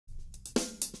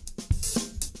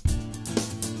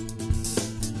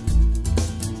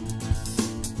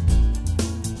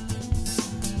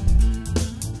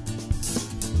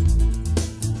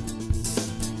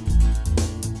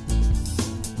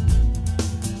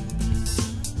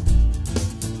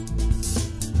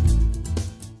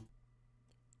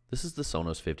This is the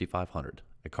Sonos 5500,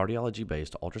 a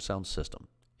cardiology-based ultrasound system.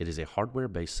 It is a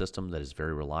hardware-based system that is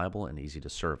very reliable and easy to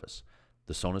service.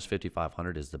 The Sonos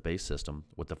 5500 is the base system,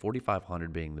 with the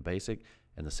 4500 being the basic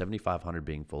and the 7500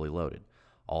 being fully loaded.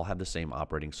 All have the same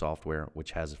operating software,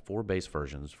 which has 4 base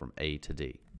versions from A to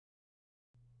D.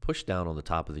 Push down on the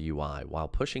top of the UI. While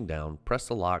pushing down, press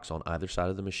the locks on either side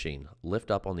of the machine.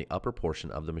 Lift up on the upper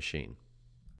portion of the machine.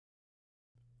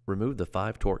 Remove the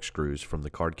 5 Torx screws from the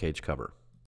card cage cover.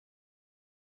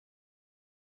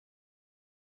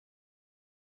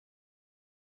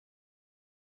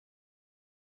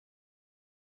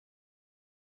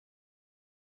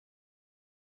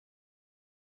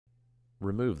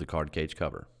 Remove the card cage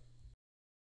cover.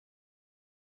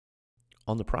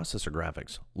 On the processor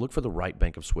graphics, look for the right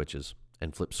bank of switches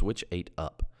and flip switch 8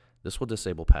 up. This will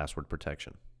disable password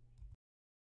protection.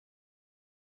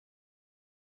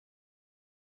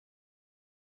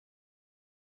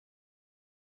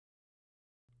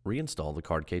 Reinstall the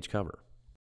card cage cover.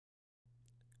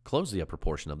 Close the upper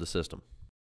portion of the system.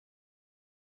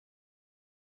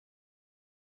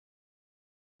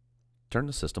 Turn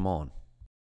the system on.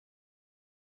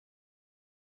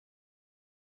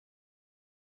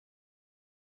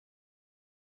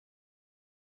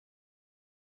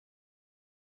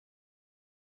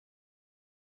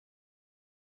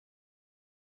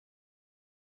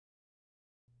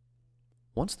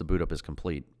 Once the boot up is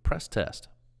complete, press Test.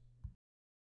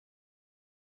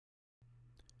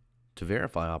 To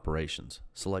verify operations,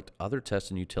 select Other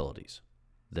Tests and Utilities,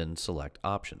 then select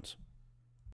Options.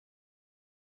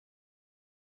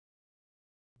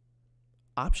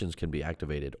 Options can be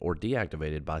activated or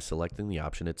deactivated by selecting the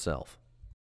option itself.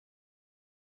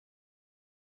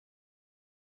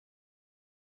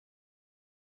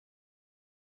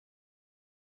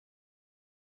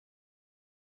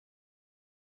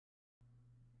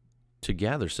 To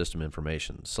gather system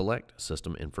information, select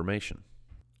System Information.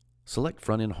 Select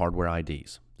Front-End Hardware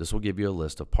IDs. This will give you a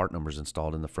list of part numbers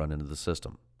installed in the front end of the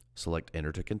system. Select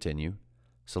Enter to continue.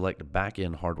 Select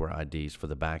Back-End Hardware IDs for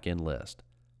the back-end list.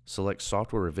 Select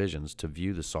Software Revisions to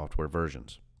view the software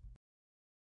versions.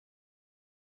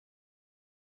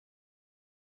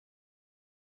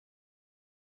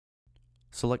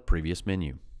 Select Previous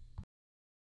Menu.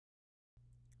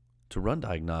 To run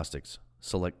diagnostics,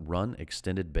 select Run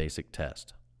Extended Basic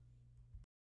Test.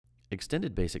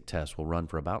 Extended Basic Test will run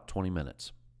for about 20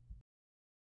 minutes.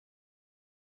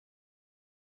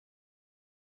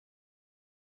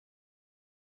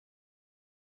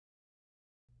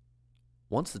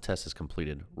 Once the test is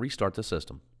completed, restart the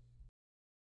system.